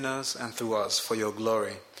in us and through us for your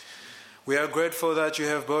glory. We are grateful that you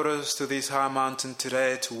have brought us to this high mountain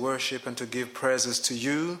today to worship and to give praises to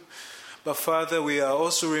you. But Father, we are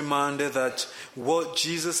also reminded that what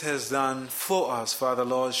Jesus has done for us, Father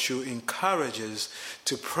Lord, should encourage us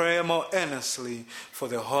to pray more earnestly for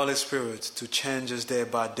the Holy Spirit to change us day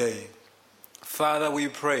by day. Father, we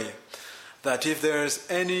pray that if there is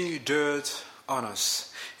any dirt on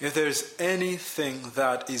us, if there is anything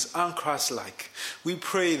that is un-Christ-like, we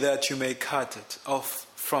pray that you may cut it off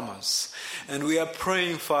from us. And we are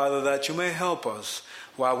praying, Father, that you may help us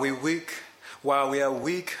while we are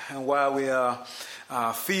weak and while we are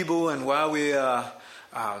feeble and while we are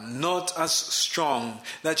not as strong,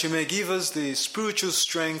 that you may give us the spiritual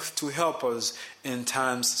strength to help us in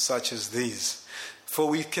times such as these. For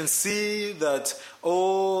we can see that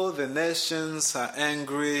all the nations are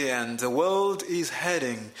angry and the world is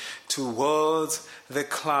heading towards the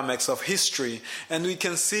climax of history. And we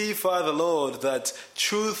can see, Father Lord, that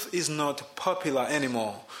truth is not popular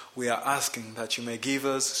anymore. We are asking that you may give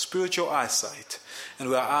us spiritual eyesight. And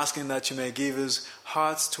we are asking that you may give us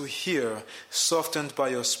hearts to hear, softened by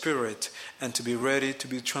your Spirit, and to be ready to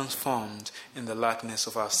be transformed in the likeness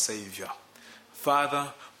of our Savior.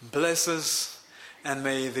 Father, bless us. And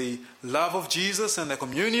may the love of Jesus and the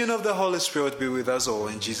communion of the Holy Spirit be with us all.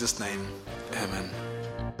 In Jesus' name, amen.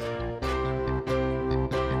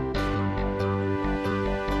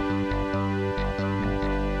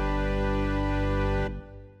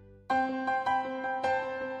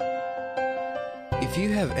 you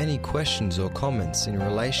have any questions or comments in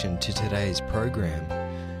relation to today's program,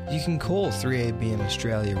 you can call 3ABN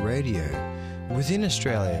Australia Radio within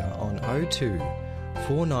Australia on 02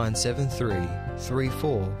 4973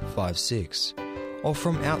 3456 or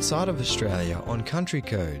from outside of Australia on country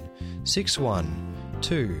code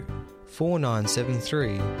 612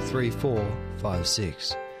 4973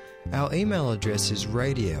 3456. Our email address is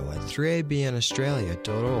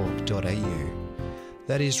radio@3abnaustralia.org.au.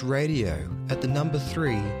 That is radio at the number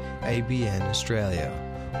 3 ABN Australia,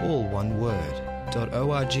 all one word,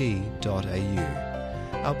 .org.au.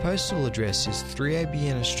 Our postal address is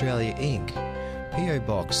 3ABN Australia Inc., PO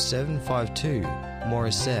Box 752,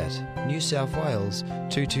 Morisset, New South Wales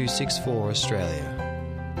 2264 Australia.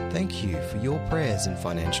 Thank you for your prayers and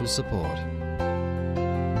financial support.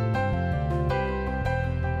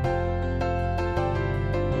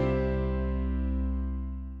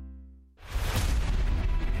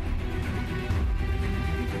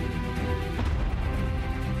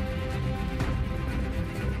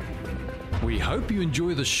 We hope you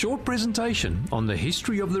enjoy the short presentation on the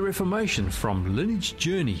history of the Reformation from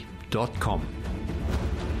lineagejourney.com.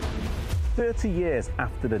 30 years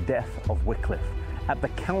after the death of Wycliffe, at the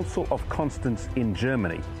Council of Constance in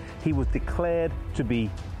Germany, he was declared to be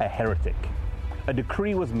a heretic. A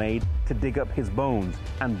decree was made to dig up his bones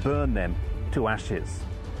and burn them to ashes.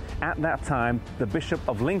 At that time, the Bishop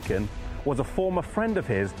of Lincoln was a former friend of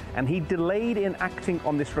his, and he delayed in acting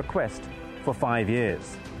on this request for 5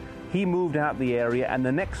 years. He moved out the area, and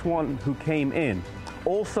the next one who came in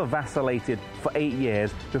also vacillated for 8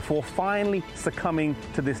 years before finally succumbing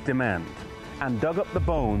to this demand, and dug up the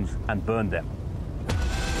bones and burned them.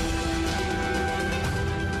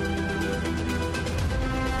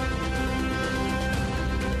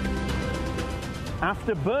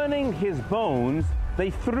 After burning his bones,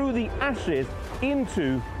 they threw the ashes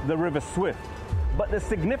into the River Swift. But the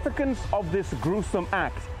significance of this gruesome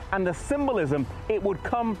act and the symbolism it would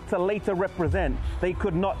come to later represent, they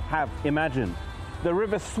could not have imagined. The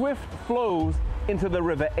River Swift flows into the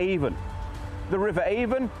River Avon. The River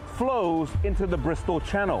Avon flows into the Bristol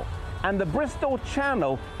Channel, and the Bristol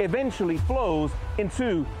Channel eventually flows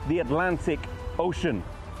into the Atlantic Ocean.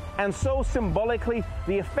 And so symbolically,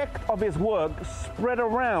 the effect of his work spread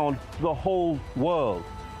around the whole world.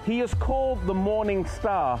 He is called the morning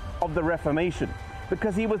star of the Reformation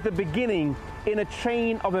because he was the beginning in a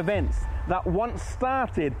chain of events that once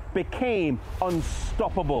started became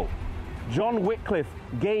unstoppable. John Wycliffe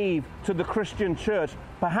gave to the Christian church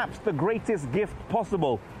perhaps the greatest gift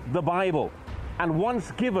possible, the Bible. And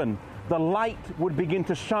once given, the light would begin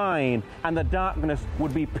to shine and the darkness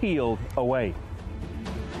would be peeled away.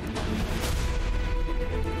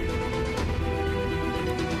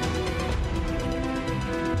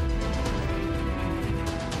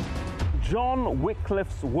 John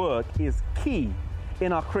Wycliffe's work is key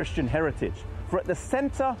in our Christian heritage, for at the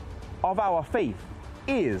center of our faith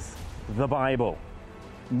is the Bible.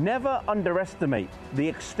 Never underestimate the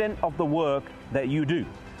extent of the work that you do.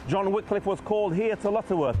 John Wycliffe was called here to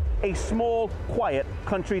Lutterworth, a small, quiet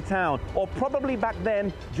country town, or probably back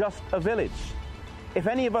then just a village. If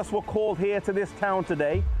any of us were called here to this town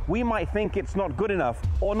today, we might think it's not good enough,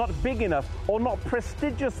 or not big enough, or not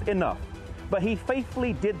prestigious enough. But he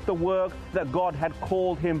faithfully did the work that God had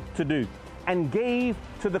called him to do, and gave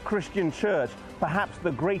to the Christian church perhaps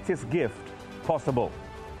the greatest gift possible.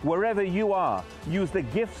 Wherever you are, use the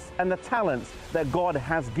gifts and the talents that God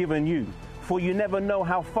has given you, for you never know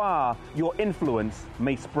how far your influence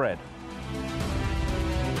may spread.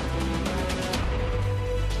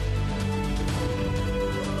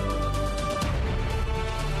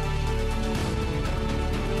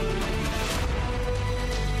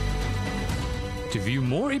 To view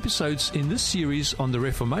more episodes in this series on the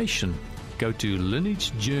Reformation, go to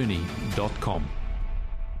lineagejourney.com.